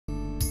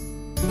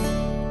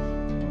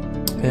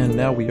And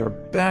now we are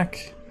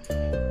back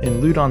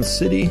in Ludon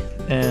City,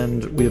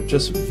 and we have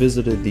just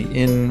visited the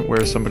inn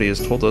where somebody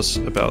has told us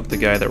about the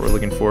guy that we're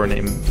looking for,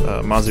 named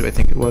Mazu, I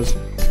think it was,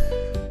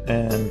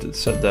 and it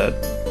said that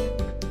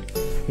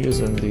he was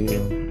in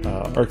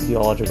the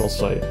archaeological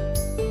site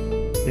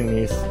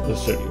beneath the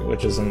city,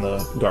 which is in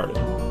the garden,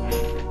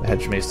 the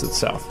hedge maze to the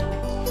south.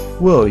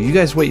 Whoa, you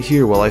guys wait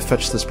here while I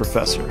fetch this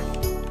professor.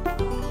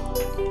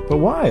 But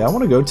why? I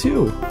want to go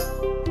too.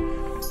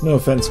 No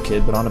offense,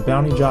 kid, but on a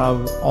bounty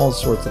job, all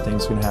sorts of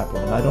things can happen,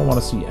 and I don't want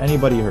to see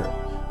anybody hurt.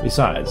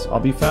 Besides, I'll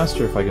be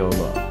faster if I go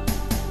alone.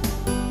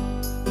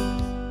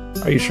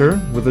 Are you sure?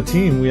 With a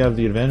team, we have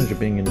the advantage of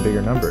being in a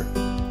bigger number.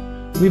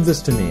 Leave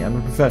this to me. I'm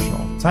a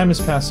professional. Time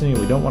is passing,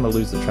 and we don't want to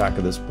lose the track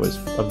of the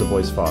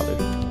boy's father.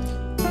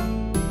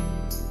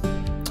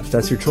 If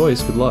that's your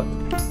choice, good luck.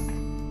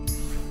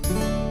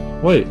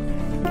 Wait.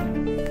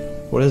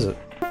 What is it?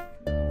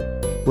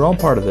 We're all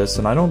part of this,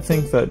 and I don't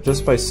think that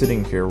just by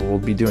sitting here we'll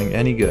be doing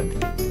any good.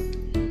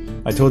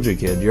 I told you,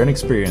 kid, you're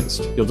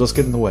inexperienced. You'll just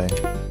get in the way.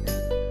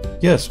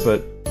 Yes,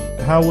 but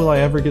how will I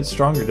ever get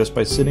stronger just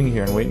by sitting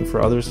here and waiting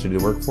for others to do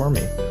the work for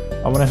me?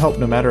 I want to help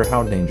no matter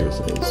how dangerous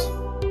it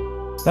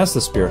is. That's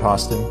the spirit,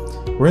 Austin.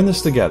 We're in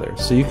this together,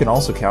 so you can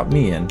also count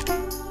me in.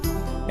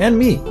 And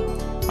me!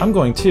 I'm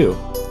going too.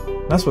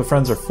 That's what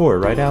friends are for,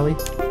 right, Allie?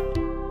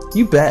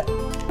 You bet!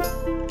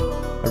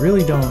 I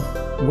really don't...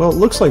 Well, it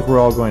looks like we're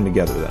all going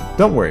together then.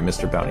 Don't worry,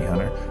 Mr. Bounty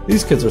Hunter.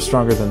 These kids are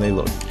stronger than they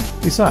look.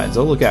 Besides,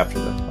 I'll look after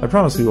them. I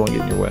promise we won't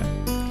get in your way.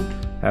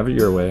 Have it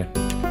your way.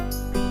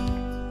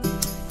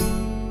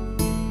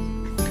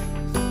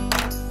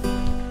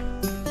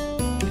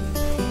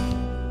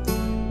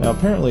 Now,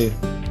 apparently,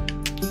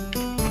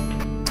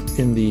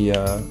 in the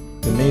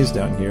maze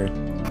down here,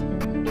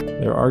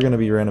 there are going to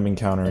be random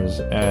encounters,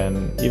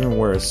 and even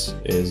worse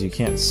is you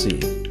can't see.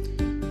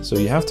 So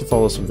you have to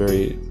follow some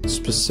very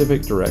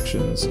specific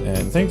directions,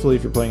 and thankfully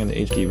if you're playing in the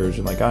HD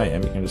version like I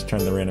am, you can just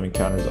turn the random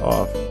encounters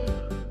off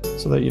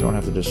so that you don't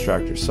have to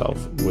distract yourself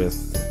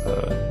with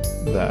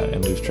that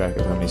and lose track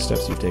of how many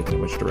steps you've taken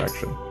in which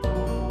direction.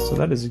 So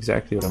that is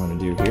exactly what I'm going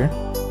to do here.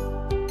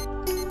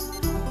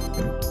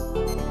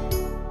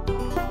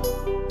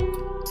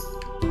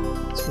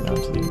 Let's go down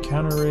to the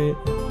encounter rate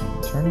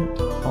and turn it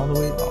all the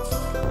way off.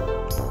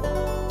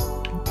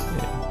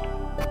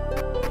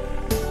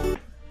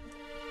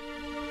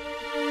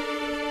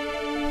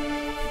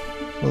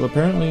 Well,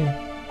 apparently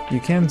you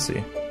can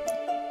see.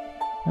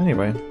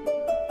 Anyway.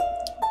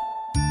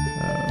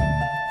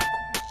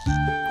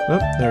 Oh,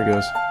 there it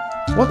goes.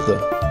 What the?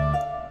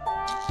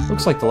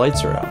 Looks like the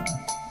lights are out.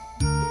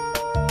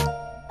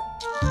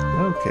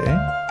 Okay.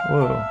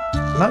 Whoa.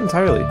 Not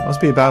entirely.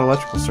 Must be a bad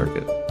electrical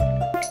circuit.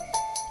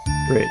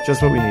 Great,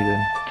 just what we needed.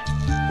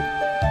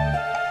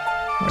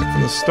 Alright,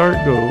 from the start,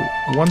 go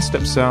 1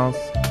 step south,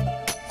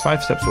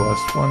 5 steps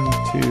west. 1,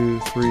 2, 3,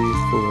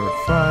 4,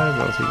 5.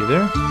 That'll take you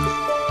there.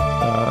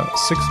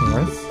 6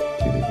 north,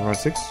 2, 3, 4, 5,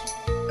 6.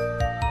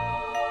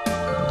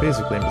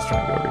 Basically, I'm just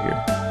trying to go over here.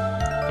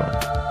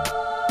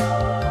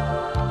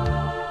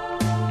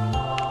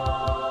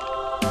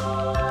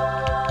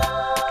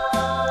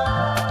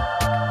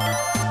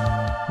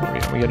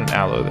 Boom. We get an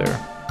aloe there.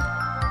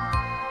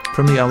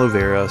 From the aloe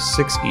vera,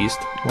 6 east,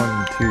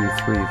 1, 2,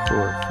 3,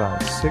 4,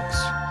 5,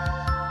 6.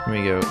 And we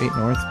go 8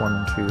 north,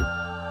 1, 2, 3,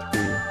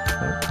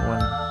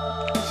 1.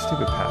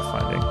 Stupid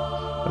pathfinding.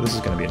 Oh, this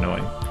is going to be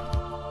annoying.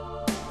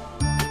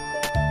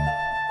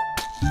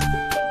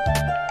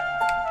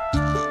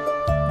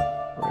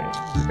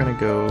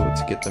 Go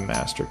to get the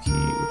master key,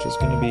 which is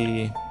going to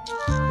be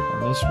on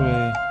this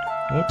way.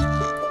 Oop.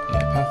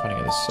 Yeah, pathfinding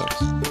of this sucks.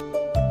 So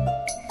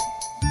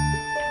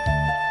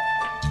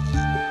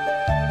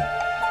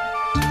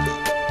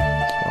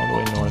all the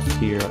way north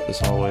here up this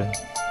hallway.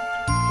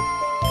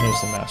 There's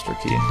the master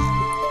key.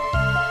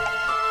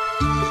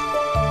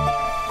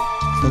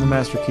 From the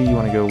master key, you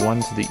want to go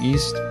 1 to the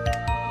east,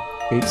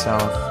 8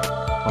 south,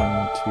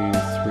 1, 2,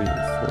 3,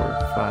 4,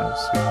 5,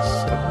 6,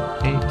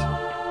 7,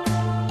 8.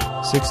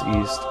 6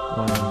 east,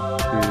 1, 2,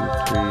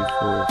 3,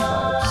 4,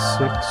 5,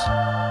 6.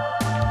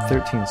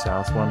 13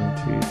 south, 1,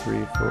 2,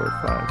 3, 4,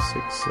 5,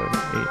 6, 7,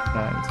 8,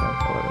 9, 10,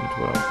 11,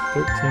 12,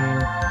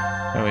 13.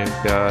 And we've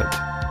got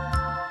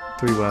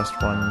 3 west,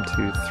 1,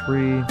 2,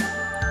 3.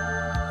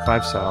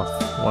 5 south,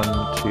 1,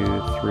 2,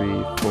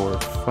 3, 4,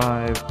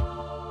 5.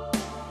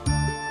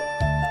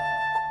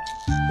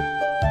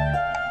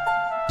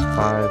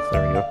 5,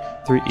 there we go.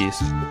 3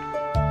 east.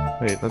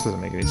 Wait, that doesn't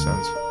make any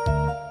sense.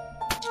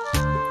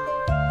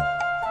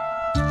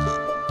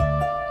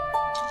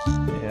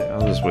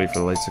 Just wait for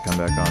the lights to come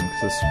back on,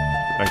 because this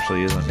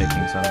actually isn't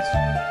making sense.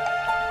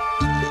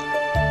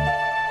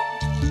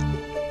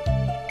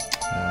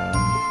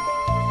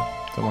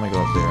 Don't want to go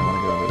up there, I want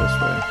to go over this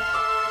way.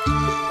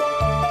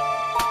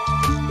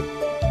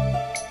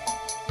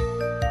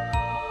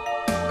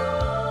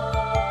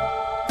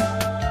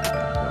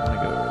 Don't want to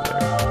go over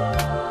there.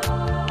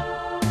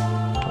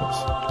 Oops.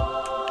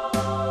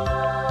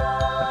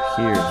 Up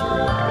here is where we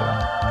want to go.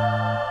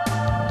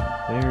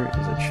 There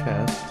is a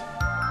chest.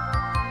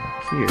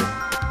 Up here.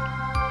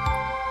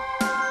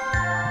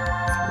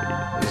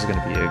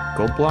 a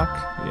gold block?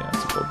 Yeah,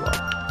 it's a gold block.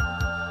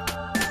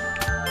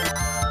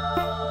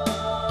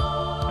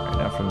 Alright,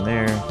 now from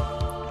there,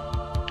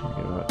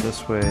 we go out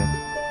this way,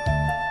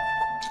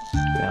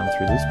 down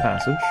through this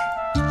passage,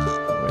 all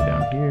the way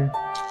down here.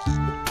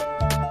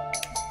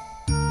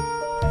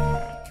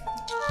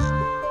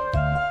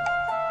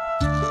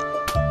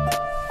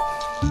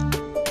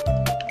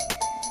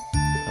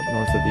 Up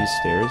north of these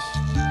stairs.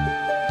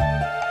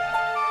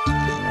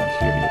 And around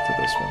here to get to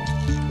this one.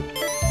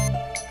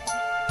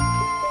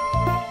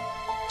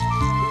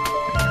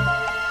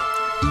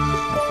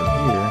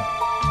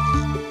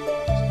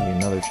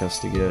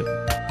 Chest to get in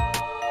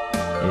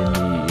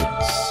the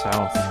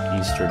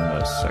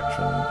southeasternmost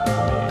section of the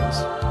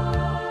maze.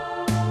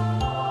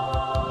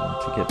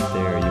 To get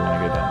there, you want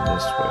to go down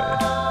this way.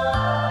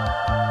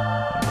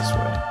 And this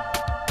way.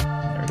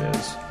 There it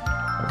is.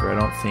 However, I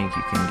don't think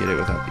you can get it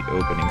without the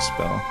opening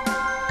spell.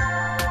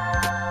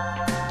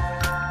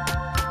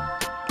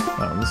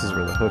 Oh, and this is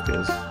where the hook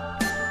is.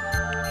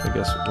 Which I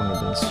guess it wouldn't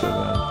have been so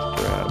bad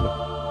to grab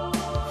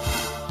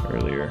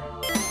earlier.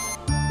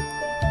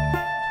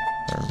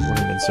 Would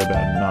have been so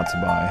bad not to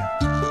buy.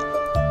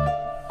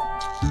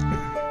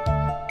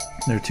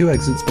 There are two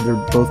exits, but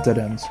they're both dead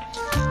ends.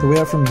 The way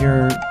out from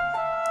here,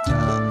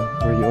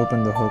 where you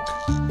open the hook,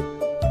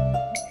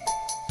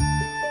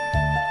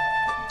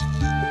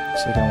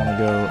 looks like I want to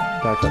go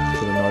back up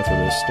to the north where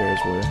those stairs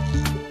were.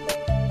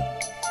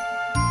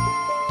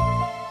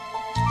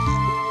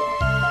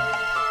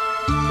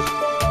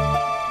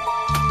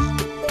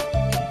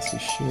 Can't see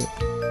shit.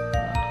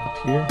 Up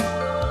here.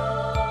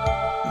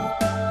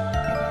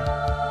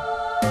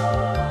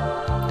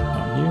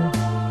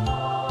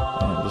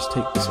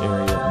 Take this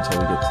area until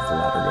we get to the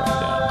ladder going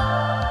down.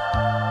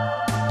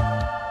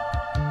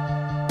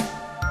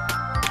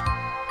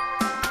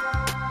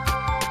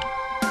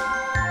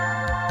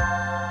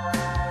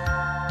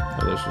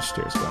 Oh, there's just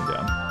stairs going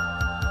down.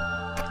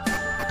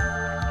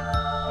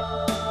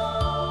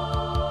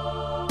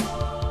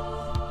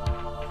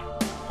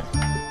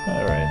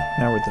 Alright,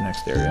 now we're at the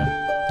next area.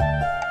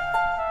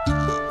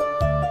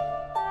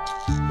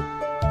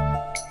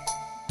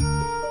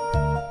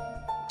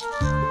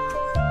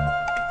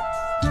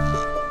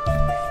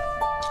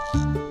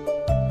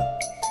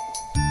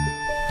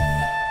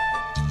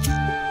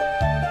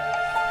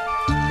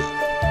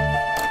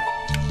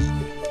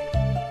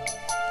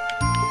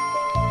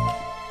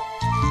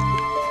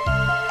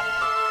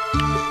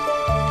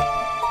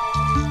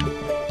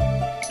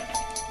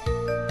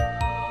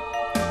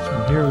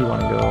 Here we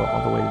want to go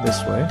all the way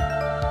this way.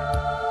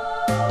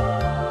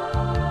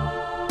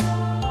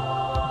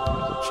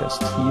 There's a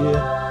chest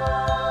here.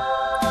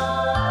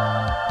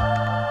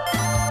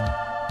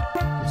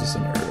 There's just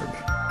an herb.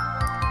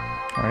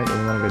 Alright, then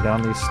we want to go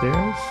down these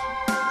stairs.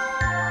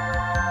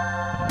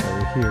 And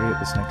over here to get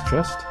this next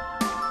chest.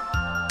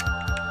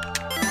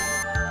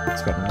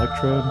 It's got an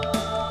electrode.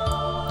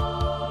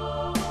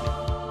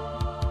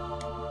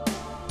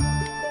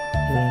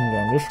 Then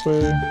down this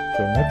way to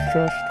the next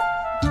chest.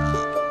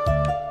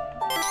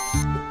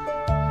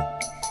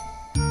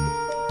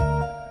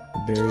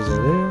 Berries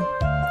are there.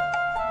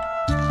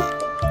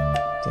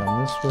 Down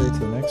this way to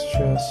the next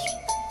chest.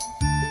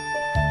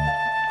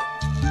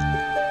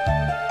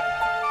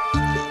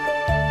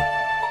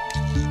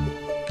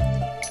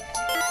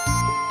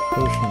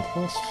 Potion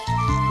plus.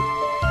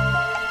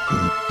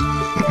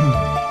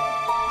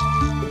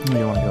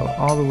 You want to go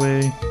all the way.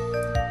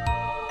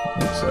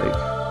 Looks like.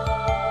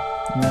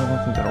 No, I don't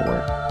think that'll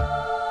work.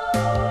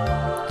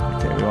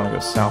 Okay, we want to go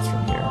south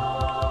from here.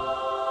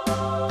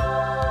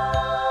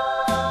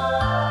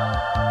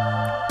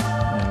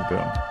 Go.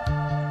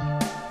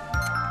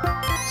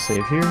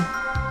 Save here.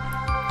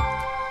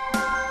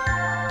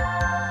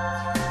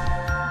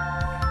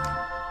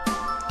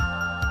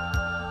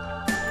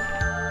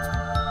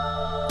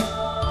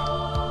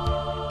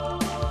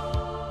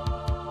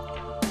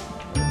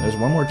 There's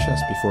one more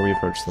chest before we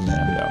approach the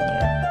man down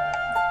there.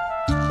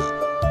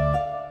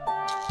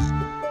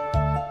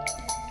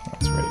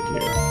 That's right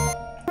here.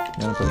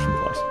 And a potion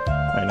plus.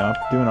 Alright, now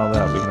after doing all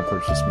that, we can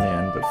approach this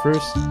man, but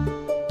first,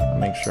 I'll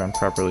make sure I'm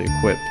properly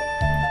equipped.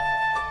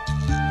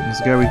 This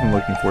guy we've been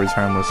looking for is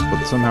harmless,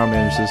 but somehow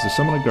manages to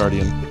summon a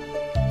guardian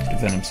to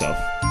defend himself.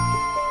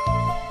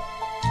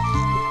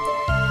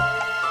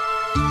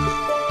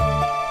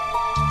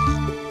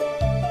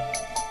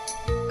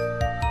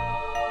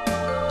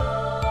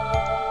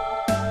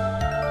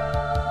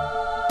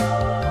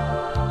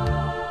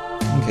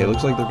 Okay,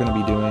 looks like they're going to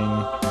be doing...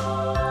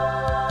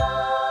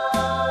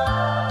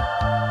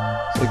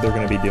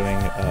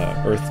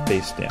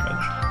 earth-based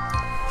damage.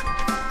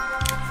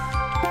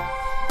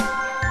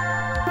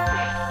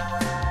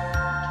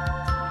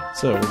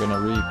 So we're gonna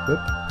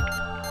re-equip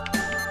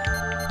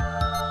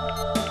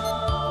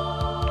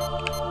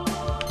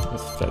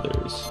with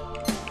feathers.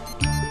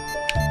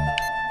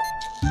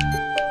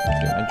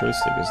 Okay, my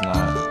joystick is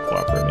not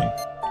cooperating.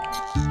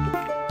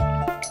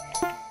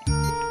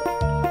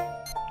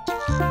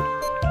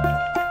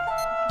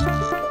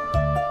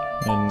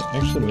 And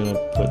actually I'm gonna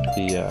put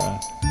the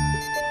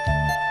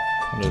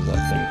what is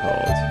that thing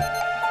called?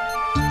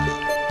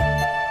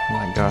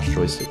 gosh,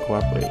 joystick,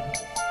 cooperate.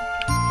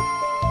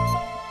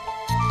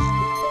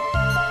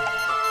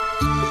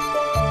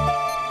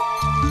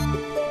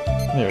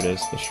 There it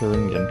is, the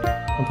Sharingan.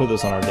 I'll put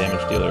this on our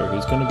damage dealer,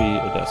 who's going to be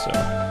Odesso.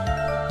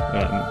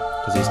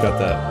 Because he's got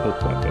that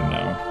hook weapon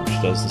now,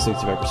 which does the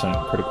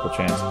 65% critical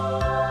chance.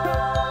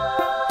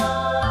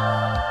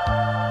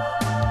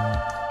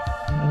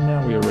 And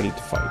now we are ready to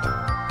fight.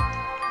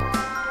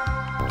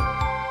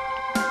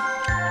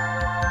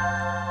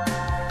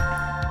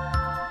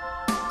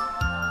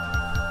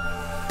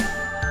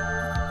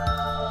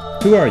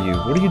 Who are you?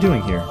 What are you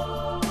doing here?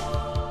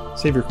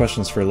 Save your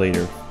questions for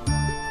later.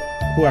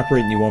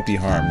 Cooperate and you won't be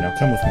harmed. Now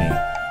come with me.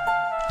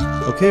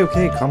 Okay,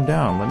 okay, calm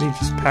down. Let me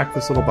just pack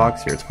this little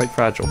box here. It's quite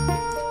fragile.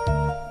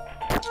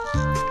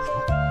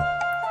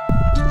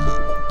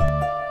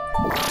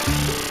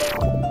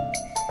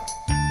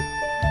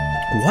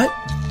 What?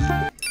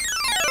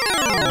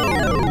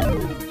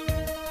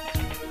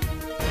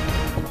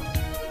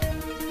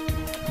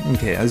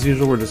 Okay, as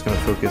usual, we're just going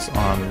to focus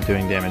on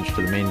doing damage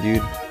to the main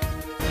dude.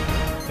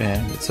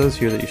 And it says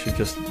here that you should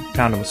just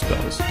pound him with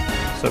spells.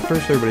 So at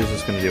first everybody's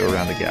just going to do a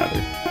round of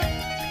gather.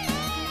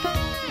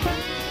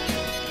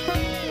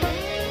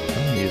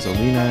 I'm going to use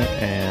Alina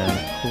and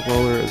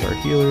Roller as our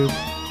healers.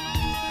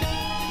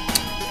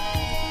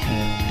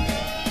 And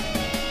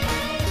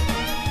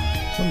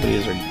somebody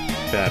is our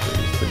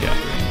battery for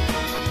gathering.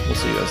 We'll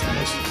see who has the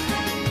most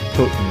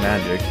potent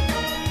magic.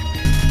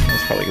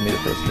 That's probably going to be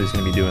the person who's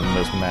going to be doing the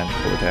most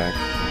magical attack.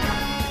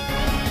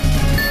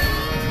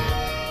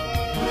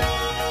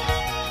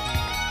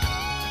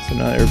 So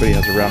now everybody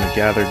has a round of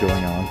gather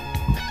going on.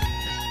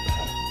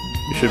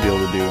 You should be able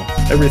to do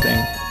everything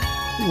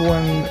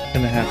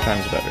 1.5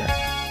 times better.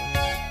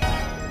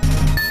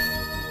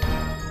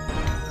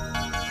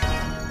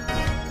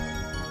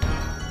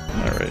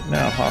 Alright,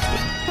 now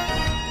Hospital.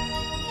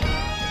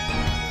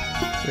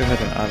 Go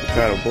ahead and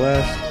Avocado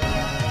Blast.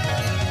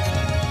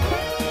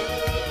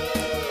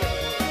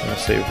 I'm going to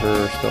save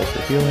her spells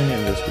for healing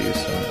and just use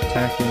some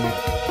attacking.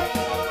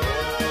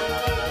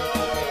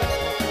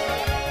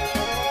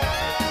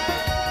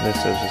 This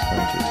is just going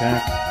to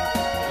attack.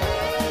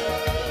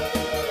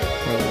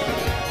 Oh,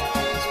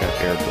 it's got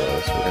air blow,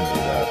 so we're going to do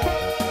that.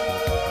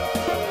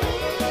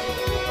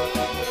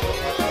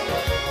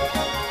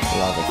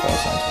 Lava Fall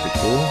sounds pretty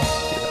cool.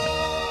 Let's do that.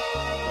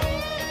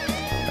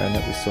 And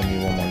then we still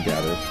need one more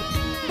gather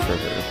for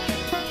her.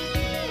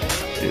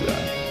 Do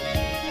that.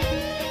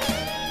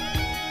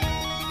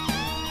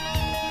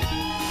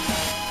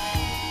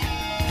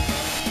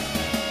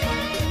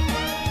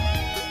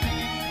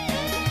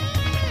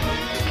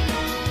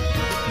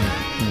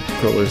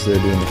 Controllers there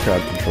doing the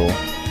crowd control.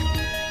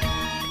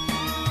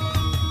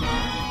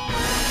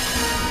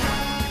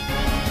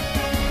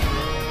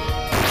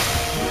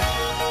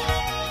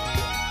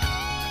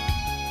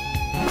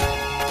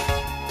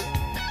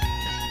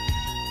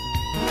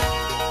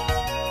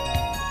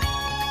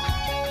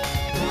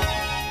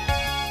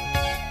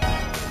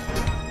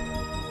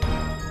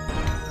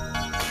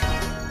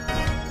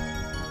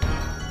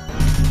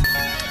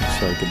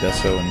 Sorry,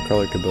 Cadesso and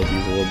Crawler could both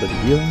use a little bit of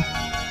healing.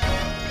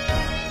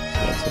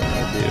 That's what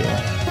I'll do.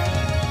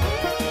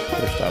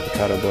 First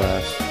Avocado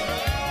Blast.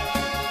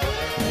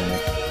 And a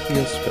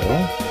heal spell.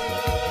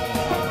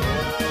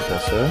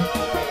 Cadesso.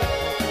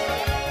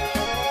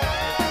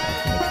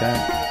 An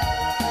attack.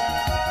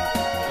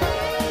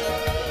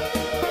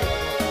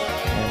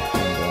 And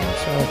healing by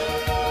himself.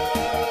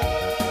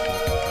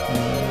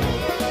 And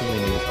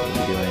healing is going to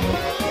be doing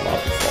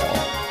Lava Fall.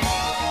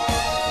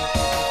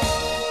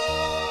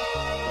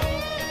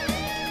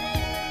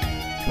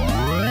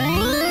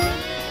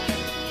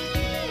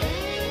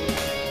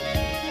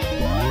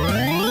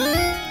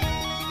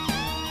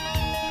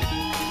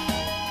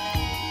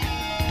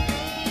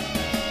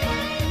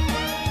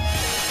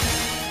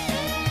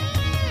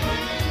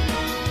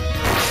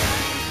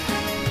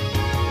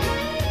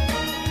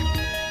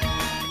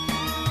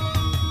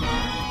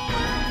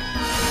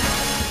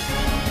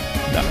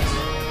 Nice.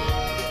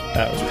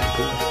 That was pretty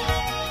cool.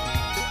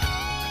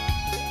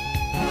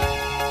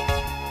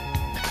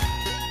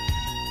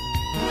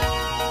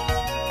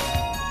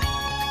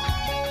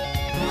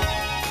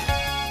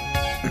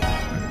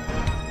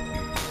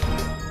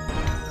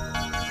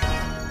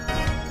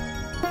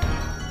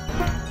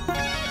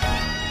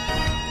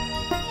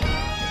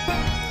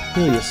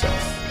 Heal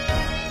yourself.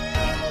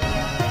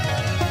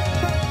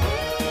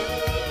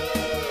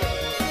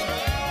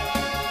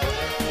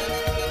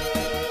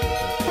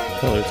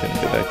 Color's going to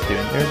go back to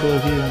doing air blow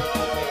here.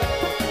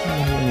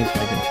 And he's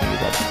going to continue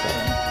Lava Fall.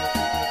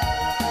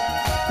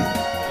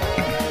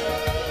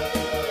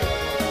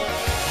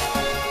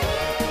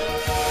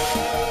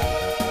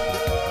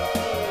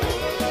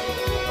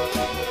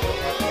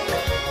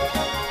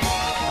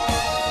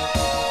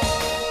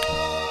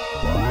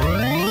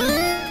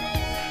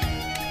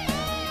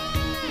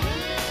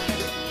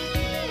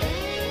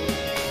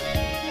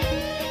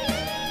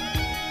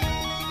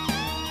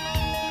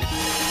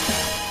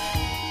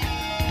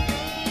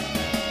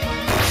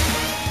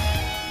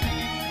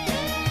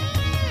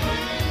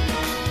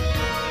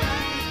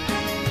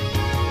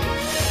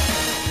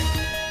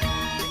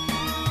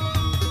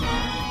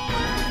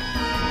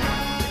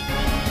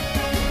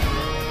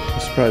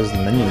 surprised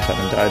the minions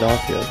haven't died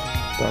off yet.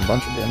 Done a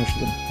bunch of damage to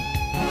them.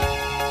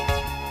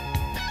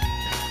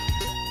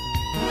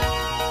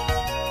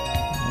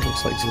 It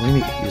looks like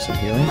Zelini could use some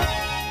healing.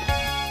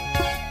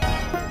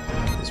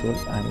 That's what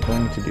I'm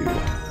going to do.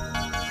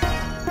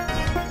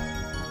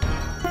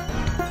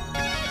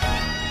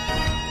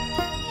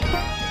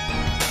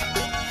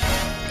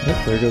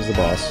 Yep, there goes the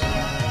boss.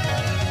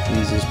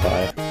 Easy as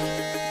pie.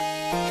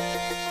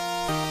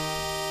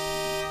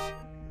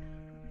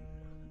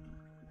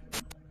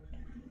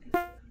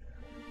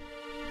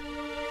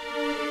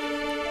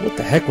 What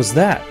the heck was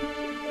that?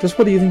 Just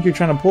what do you think you're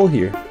trying to pull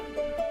here?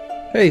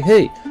 Hey,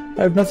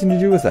 I have nothing to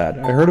do with that.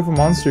 I heard of a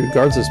monster who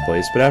guards this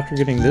place, but after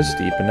getting this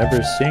deep and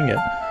never seeing it,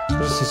 I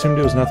just assumed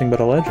it was nothing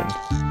but a legend.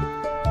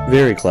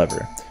 Very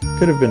clever.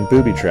 Could have been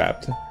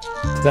booby-trapped. To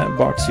that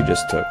box you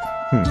just took.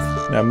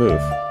 Now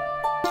move.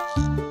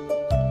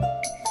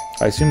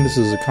 I assume this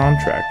is a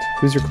contract.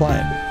 Who's your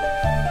client?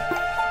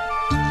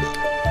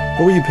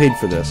 What were you paid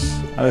for this?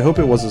 I hope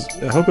it was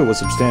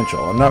substantial.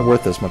 I'm not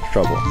worth this much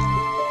trouble.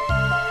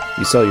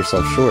 You sell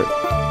yourself short.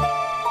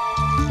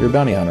 You're a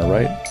bounty hunter,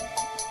 right?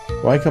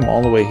 Why come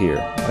all the way here?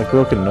 I've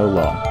broken no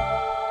law.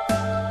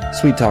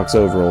 Sweet talk's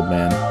over, old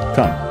man.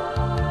 Come.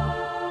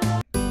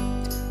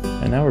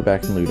 And now we're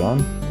back in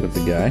Ludon with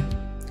the guy.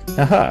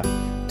 Aha!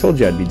 Told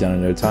you I'd be done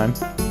in no time.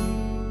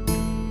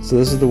 So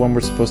this is the one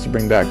we're supposed to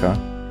bring back, huh?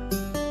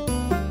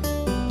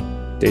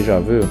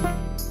 Deja vu.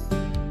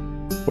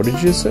 What did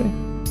you just say?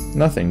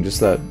 Nothing, just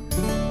that...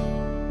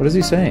 What is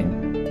he saying?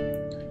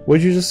 What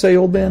did you just say,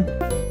 old man?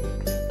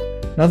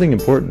 Nothing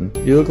important.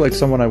 You look like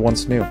someone I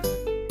once knew.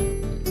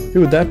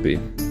 Who would that be?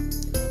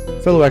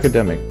 Fellow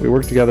academic. We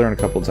worked together a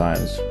couple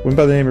times. Went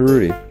by the name of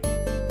Rudy.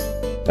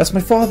 That's my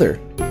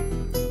father!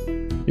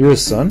 You're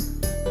his son?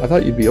 I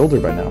thought you'd be older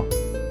by now.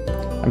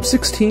 I'm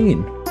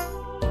 16!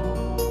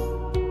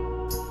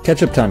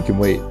 Catch-up time can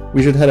wait.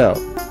 We should head out.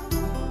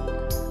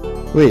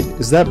 Wait,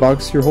 is that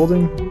box you're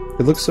holding?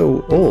 It looks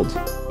so old.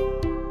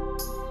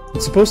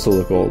 It's supposed to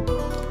look old.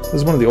 This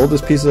is one of the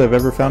oldest pieces I've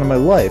ever found in my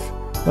life.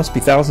 It must be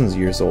thousands of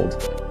years old.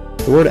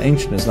 The word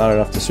ancient is not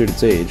enough to suit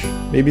its age.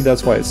 Maybe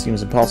that's why it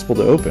seems impossible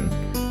to open.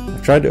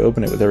 I've tried to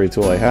open it with every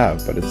tool I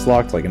have, but it's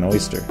locked like an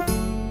oyster.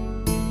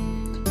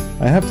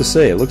 I have to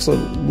say, it looks a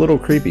little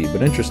creepy,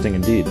 but interesting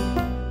indeed.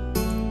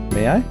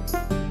 May I?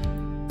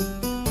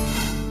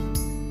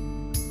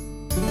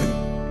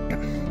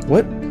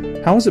 What?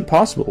 How is it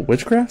possible?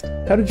 Witchcraft?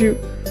 How did you...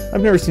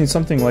 I've never seen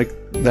something like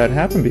that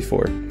happen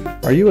before.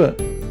 Are you a...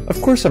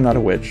 Of course I'm not a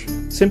witch.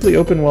 Simply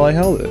opened while I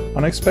held it.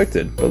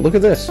 Unexpected. But look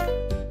at this.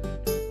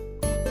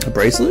 A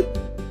bracelet?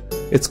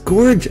 It's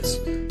gorgeous.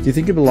 Do you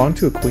think it belonged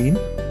to a queen?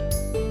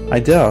 I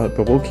doubt,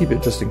 but we'll keep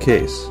it just in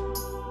case.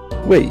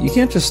 Wait, you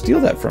can't just steal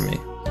that from me.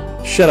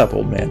 Shut up,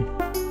 old man.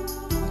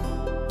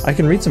 I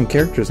can read some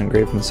characters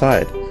engraved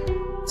inside.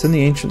 It's in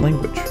the ancient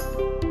language.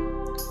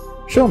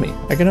 Show me.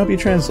 I can help you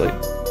translate.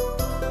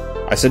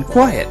 I said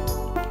quiet!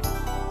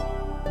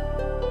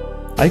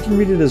 I can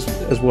read it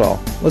as well.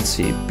 Let's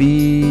see.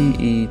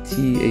 B-E-T-H-I-N-A.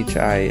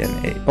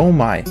 Oh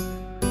my.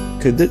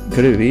 Could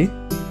it be?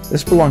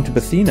 This belonged to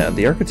Bethina,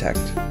 the architect.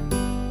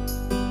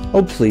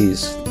 Oh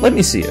please, let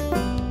me see it.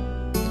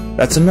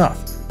 That's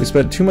enough. We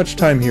spent too much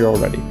time here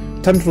already.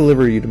 Time to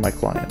deliver you to my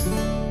client.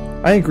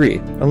 I agree.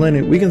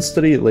 Elena, we can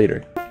study it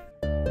later.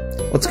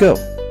 Let's go.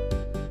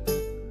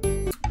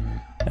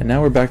 And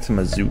now we're back to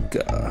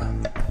Mazuka.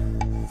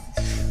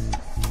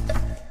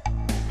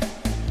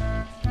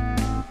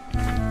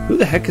 Who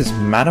the heck is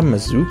Madame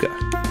Mazuka?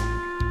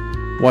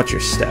 Watch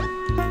your step.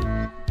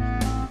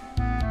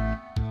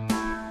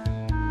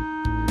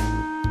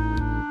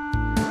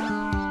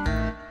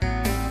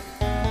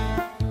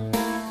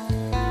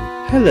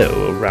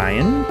 Hello,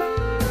 Orion.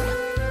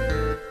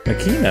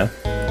 Makina?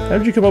 How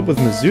did you come up with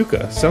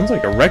Mazuka? Sounds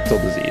like a rectal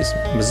disease.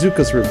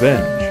 Mazuka's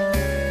revenge.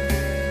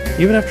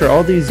 Even after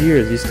all these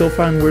years, you still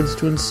find words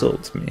to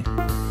insult me.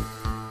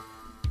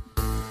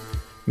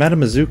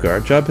 Madame Mazuka, our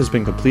job has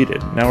been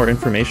completed. Now our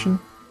information?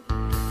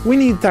 We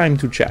need time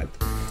to chat.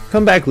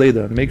 Come back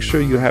later and make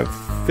sure you have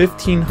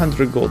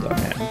 1,500 gold on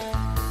hand.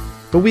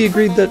 But we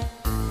agreed that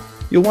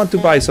you'll want to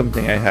buy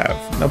something I have.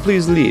 Now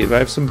please leave, I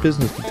have some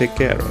business to take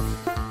care of.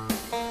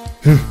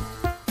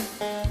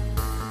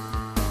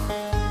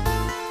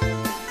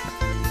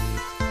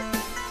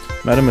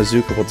 Madame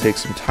Mazuka will take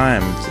some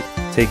time to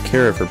take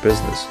care of her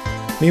business.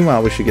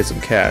 Meanwhile, we should get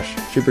some cash.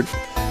 She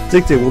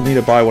predicted we'll need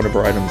to buy one of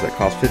our items that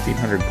cost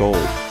 1,500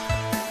 gold.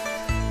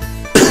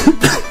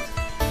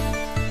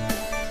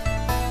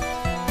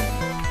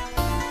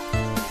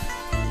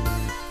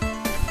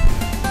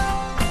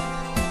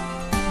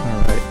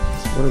 Alright,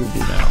 so what do we do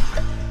now?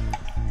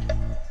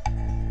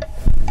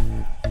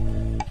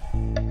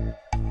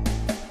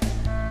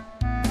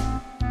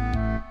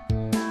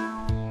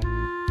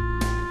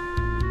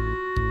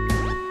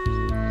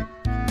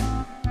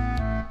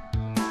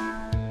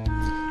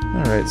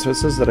 Alright, so it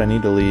says that I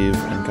need to leave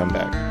and come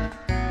back.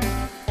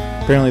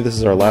 Apparently this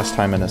is our last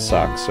time in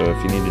Assac, so if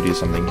you need to do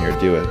something here,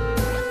 do it.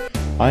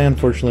 I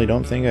unfortunately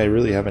don't think I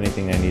really have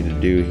anything I need to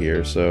do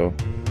here, so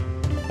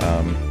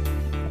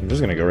I'm just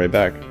gonna go right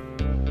back.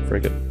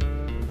 Frick it.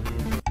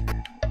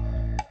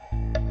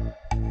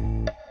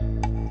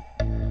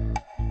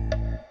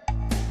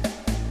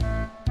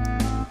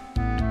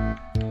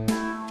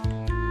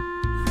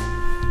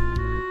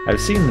 I've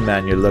seen the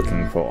man you're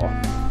looking for.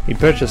 He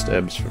purchased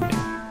herbs from me.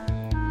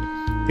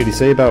 Did he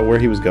say about where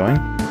he was going?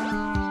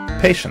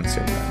 Patience,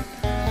 young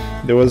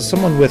man. There was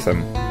someone with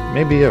him.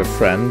 Maybe a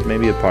friend,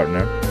 maybe a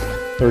partner.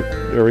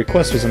 The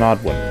request was an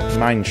odd one.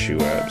 Mine shoe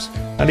herbs.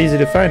 Not easy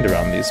to find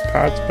around these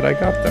parts, but I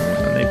got them,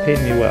 and they paid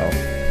me well.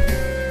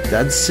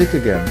 Dad's sick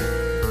again.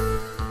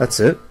 That's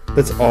it?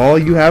 That's all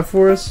you have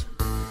for us?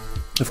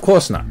 Of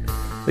course not.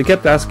 They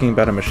kept asking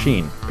about a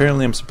machine.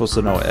 Apparently I'm supposed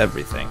to know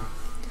everything.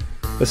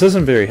 This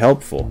isn't very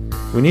helpful.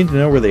 We need to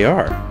know where they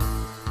are.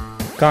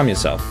 Calm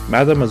yourself.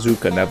 Madame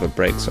Azuka never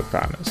breaks her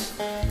promise.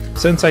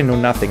 Since I know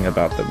nothing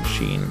about the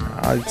machine,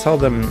 I'll tell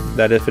them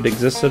that if it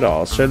exists at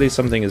all, surely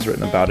something is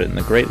written about it in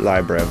the great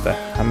library of the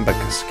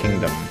Hambacus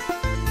Kingdom.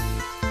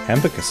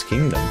 Hambacus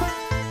Kingdom?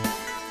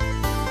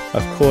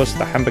 Of course,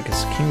 the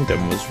Hambacus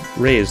Kingdom was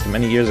raised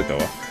many years ago.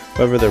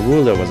 However, the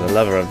ruler was a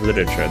lover of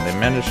literature, and they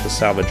managed to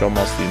salvage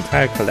almost the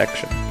entire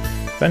collection.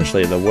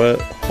 Eventually, the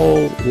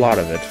whole lot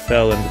of it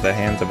fell into the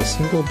hands of a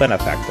single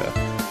benefactor.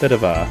 Bit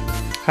of a,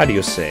 how do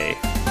you say,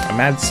 a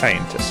mad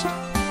scientist.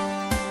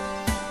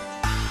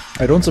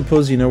 I don't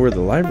suppose you know where the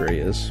library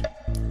is.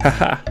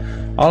 Haha,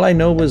 all I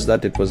know was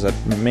that it was at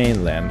the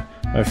mainland.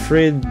 I'm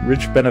afraid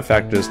rich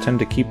benefactors tend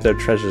to keep their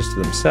treasures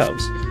to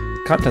themselves.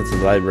 The contents of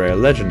the library are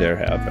legendary,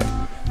 however.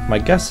 My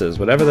guess is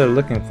whatever they're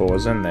looking for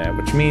was in there,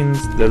 which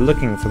means they're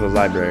looking for the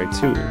library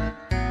too.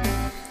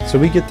 So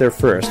we get there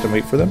first and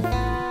wait for them?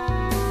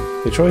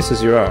 The choice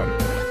is your own.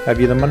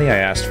 Have you the money I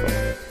asked for?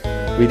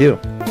 We do.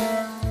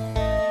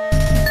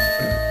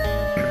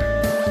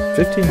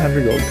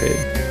 1,500 gold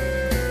paid.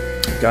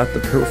 Got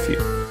the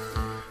perfume.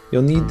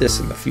 You'll need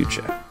this in the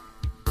future.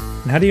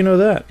 And how do you know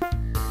that?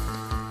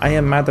 I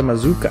am Madame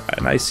Azuka,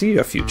 and I see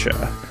your future.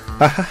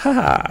 Ha ha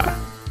ha!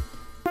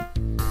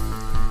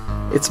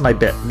 It's my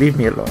bet. Leave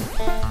me alone.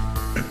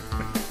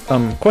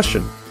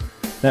 Question.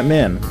 That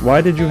man,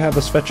 why did you have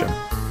us fetch him?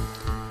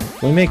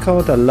 We may call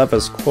it a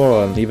lover's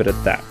quarrel and leave it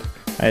at that.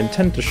 I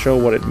intend to show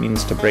what it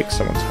means to break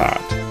someone's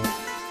heart.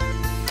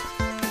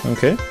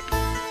 Okay.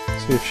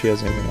 Let's see if she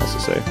has anything else to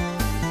say.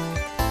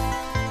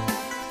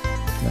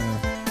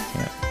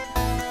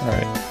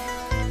 Alright.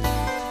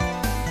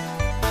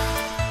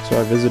 So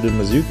I visited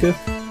Mazuka.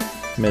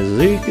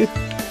 Mazuka?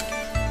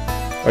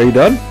 Are you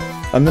done?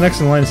 I'm the next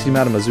in line to see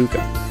Madame Mazuka.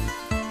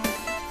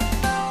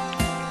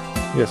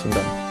 Yes, I'm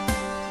done.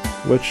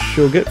 What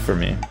she'll get for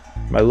me?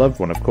 My loved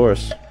one, of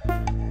course.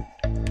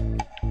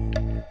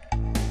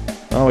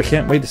 Oh, I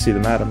can't wait to see the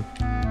madam.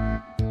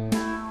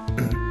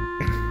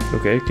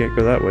 Okay, can't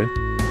go that way.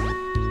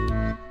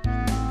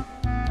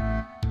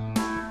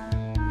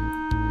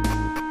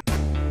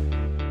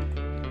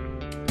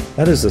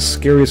 That is the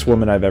scariest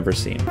woman I've ever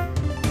seen.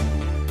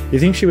 You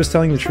think she was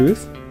telling the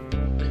truth?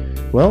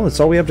 Well, it's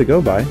all we have to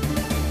go by.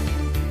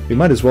 We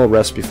might as well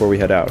rest before we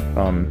head out,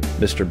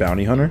 Mr.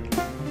 Bounty Hunter.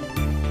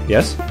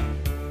 Yes?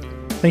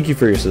 Thank you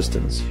for your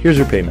assistance. Here's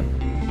your payment.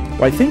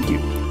 Why, thank you.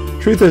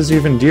 Truth has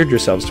you've endeared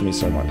yourselves to me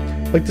so much.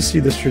 I'd like to see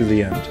this through to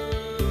the end.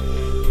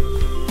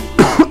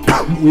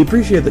 We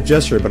appreciate the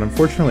gesture, but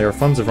unfortunately our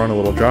funds have run a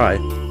little dry.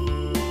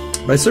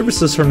 My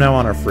services from now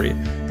on are free,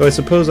 though I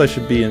suppose I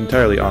should be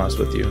entirely honest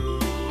with you.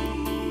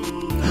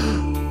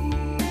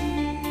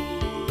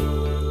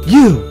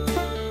 You!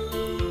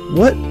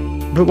 What?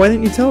 But why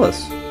didn't you tell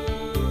us?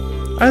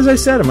 As I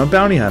said, I'm a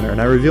bounty hunter,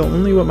 and I reveal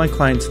only what my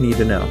clients need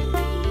to know.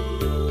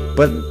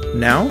 But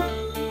now?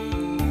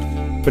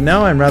 But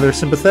now I'm rather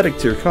sympathetic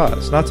to your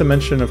cause, not to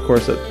mention, of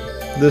course, that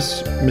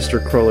this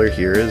Mr. Cruller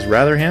here is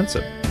rather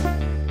handsome.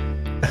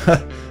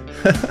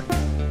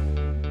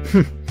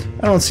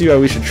 I don't see why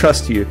we should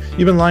trust you.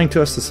 You've been lying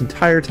to us this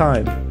entire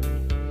time.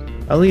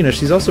 Alina,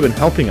 she's also been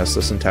helping us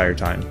this entire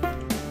time.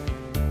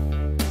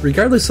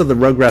 Regardless of the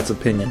Rugrat's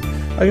opinion,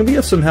 I can be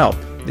of some help,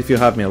 if you'll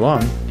have me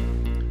along.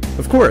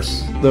 Of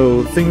course,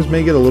 though things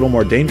may get a little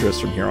more dangerous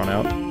from here on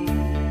out.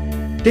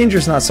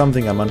 Danger's not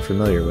something I'm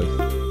unfamiliar with.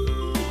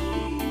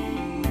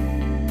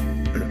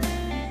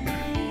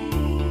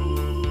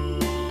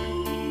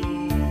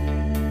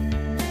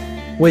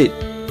 Wait,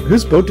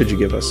 whose boat did you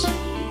give us?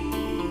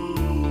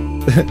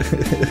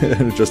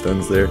 It just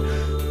ends there.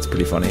 It's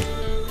pretty funny.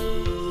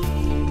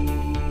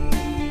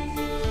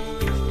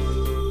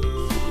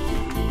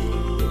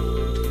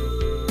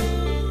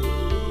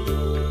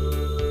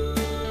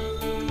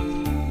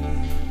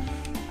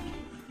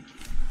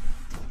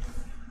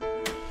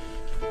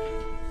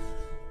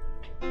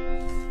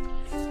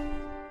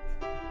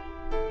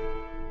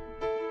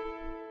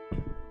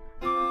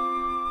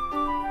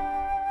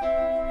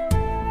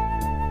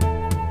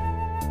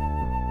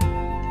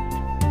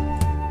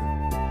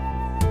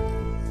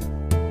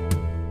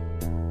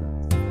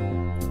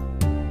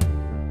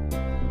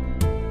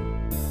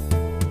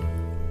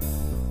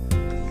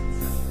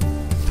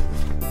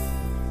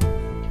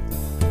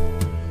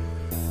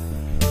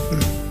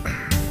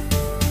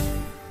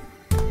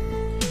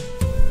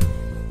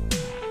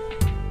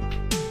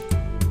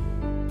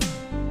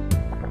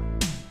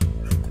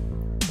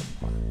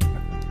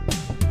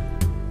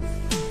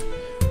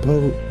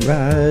 Boat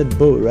ride,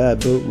 boat ride,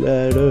 boat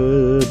ride,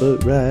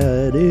 boat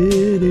ride.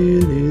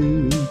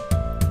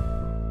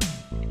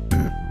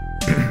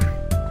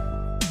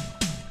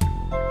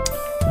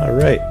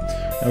 Alright,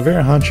 now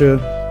Varahancha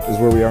is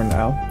where we are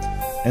now,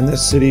 and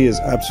this city is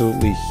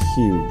absolutely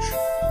huge.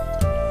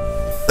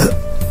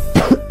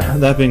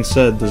 That being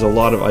said, there's a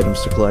lot of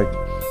items to collect,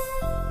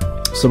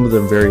 some of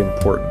them very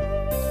important.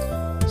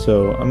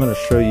 So I'm going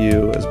to show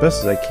you as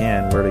best as I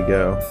can where to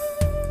go.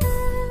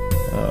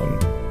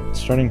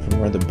 Starting from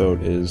where the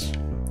boat is,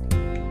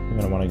 I'm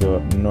going to want to go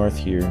up north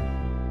here.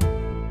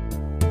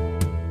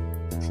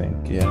 I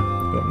think, yeah,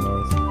 go up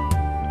north.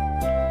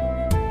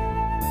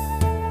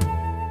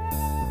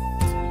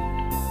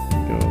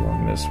 Go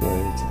along this way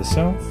to the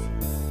south.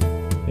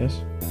 Yes?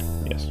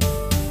 Yes.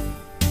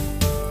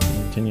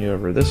 Continue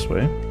over this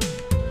way.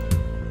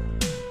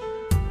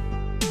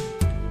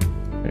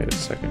 Wait a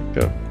second.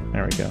 Go.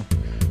 There we go.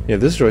 Yeah,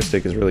 this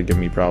joystick is really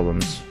giving me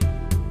problems.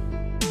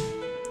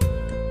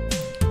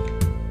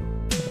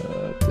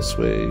 This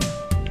way.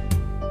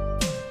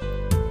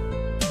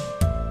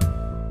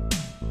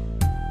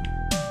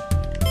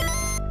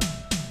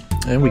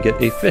 And we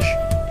get a fish.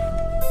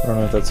 I don't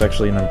know if that's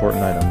actually an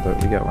important item, but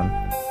we got one.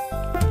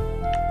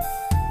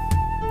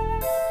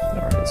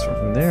 Alright, so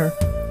from there,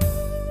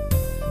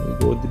 we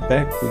go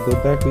back, we go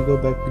back, we go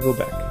back, we go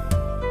back.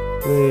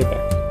 Way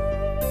back.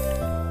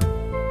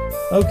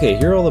 Okay,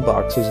 here are all the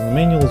boxes, and the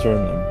manuals are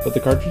in them. But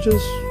the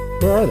cartridges?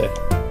 Where are they? I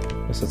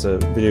guess that's a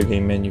video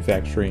game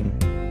manufacturing.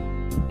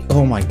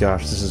 Oh my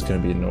gosh, this is gonna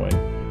be annoying.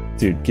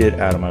 Dude, get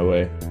out of my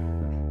way.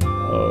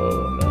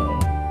 Oh no.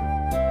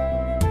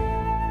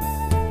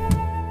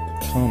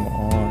 Come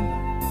on.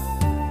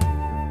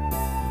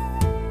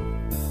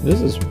 This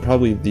is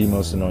probably the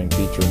most annoying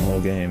feature in the whole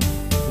game,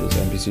 is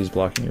NPCs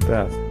blocking your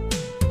path.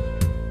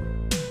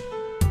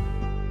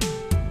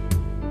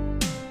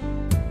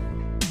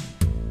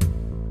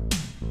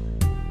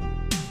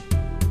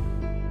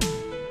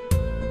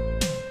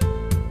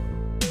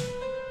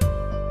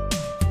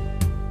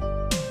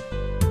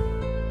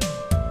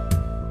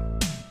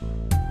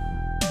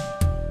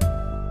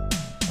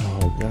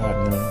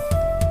 God, no.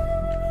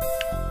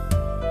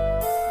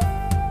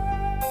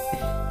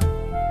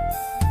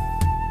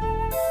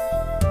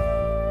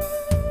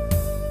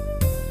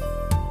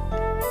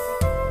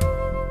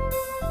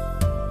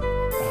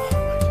 Oh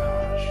my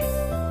gosh.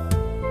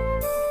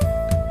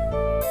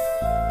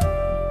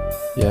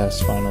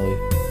 Yes, finally.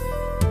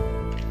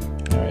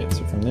 Alright,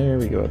 so from there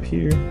we go up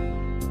here.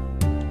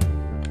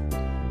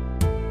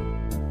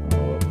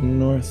 Oh, up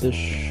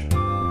northish.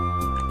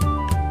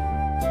 Over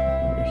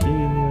here.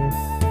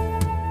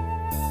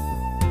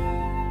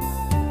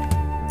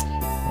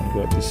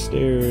 Go up these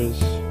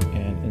stairs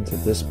and into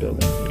this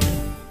building here.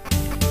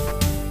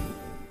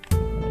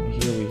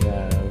 And here we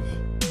have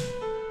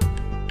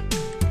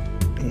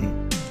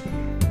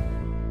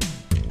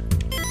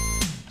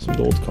some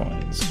gold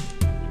coins.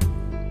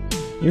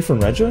 You're from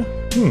Regia?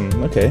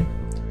 Okay.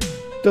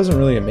 Doesn't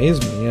really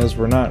amaze me, as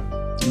we're not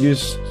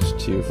used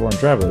to foreign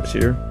travelers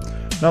here.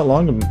 Not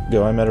long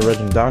ago I met a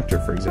Regian doctor,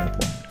 for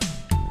example.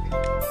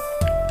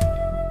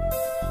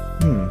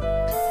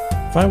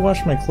 If I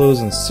wash my clothes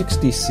in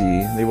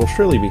 60°C, they will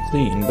surely be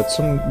clean, but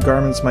some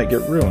garments might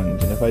get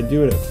ruined, and if I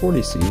do it at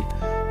 40°C,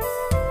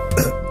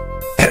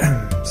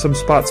 some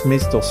spots may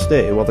still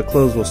stay, while the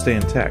clothes will stay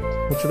intact.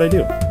 What should I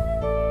do?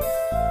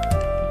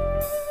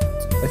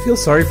 I feel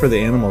sorry for the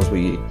animals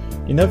we eat.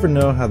 You never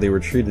know how they were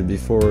treated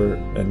before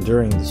and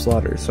during the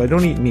slaughter, so I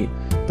don't eat meat,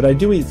 but I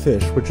do eat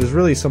fish, which is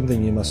really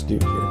something you must do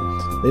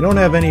here. They don't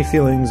have any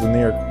feelings, and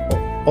they are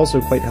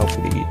also quite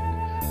healthy to eat.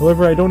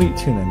 However, I don't eat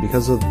tuna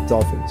because of the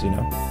dolphins, you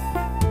know?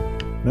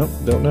 Nope,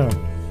 don't know.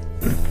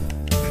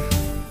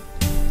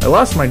 I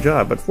lost my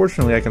job, but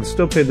fortunately I can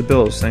still pay the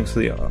bills thanks to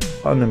the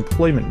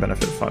unemployment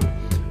benefit fund.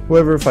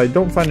 However, if I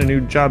don't find a new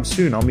job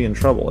soon, I'll be in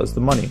trouble, as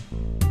the money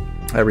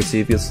I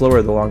receive gets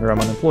slower the longer I'm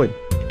unemployed.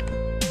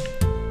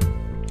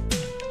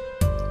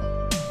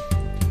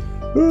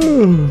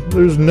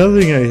 There's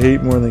nothing I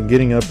hate more than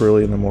getting up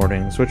early in the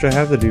mornings, which I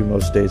have to do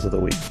most days of the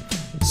week.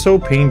 It's so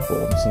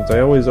painful, since I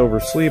always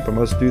oversleep, I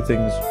must do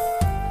things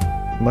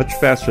much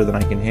faster than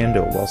I can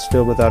handle while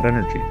still without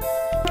energy.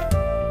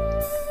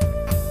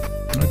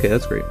 Okay,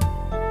 that's great.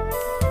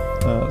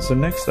 So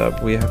next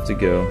up, we have to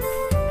go...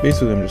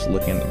 Basically, I'm just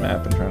looking at the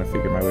map and trying to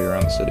figure my way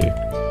around the city.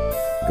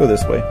 Go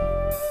this way.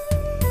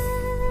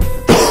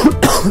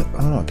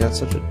 Oh, I got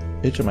such an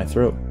itch in my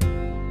throat.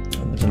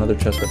 And there's another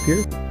chest up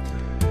here,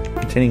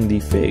 containing the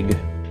fig.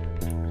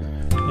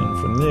 And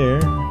from there,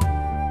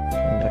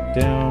 come back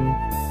down.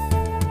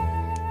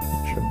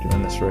 Make sure I'm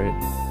doing this right.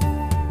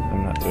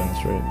 I'm not doing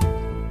this right.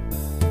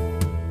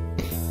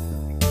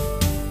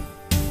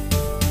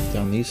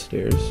 Down these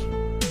stairs.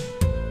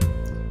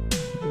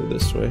 Go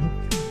this way.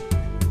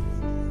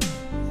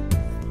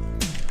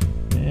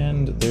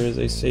 And there is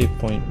a save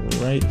point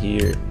right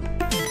here.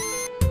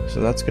 So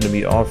that's going to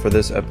be all for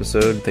this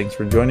episode. Thanks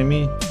for joining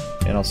me,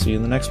 and I'll see you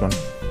in the next one.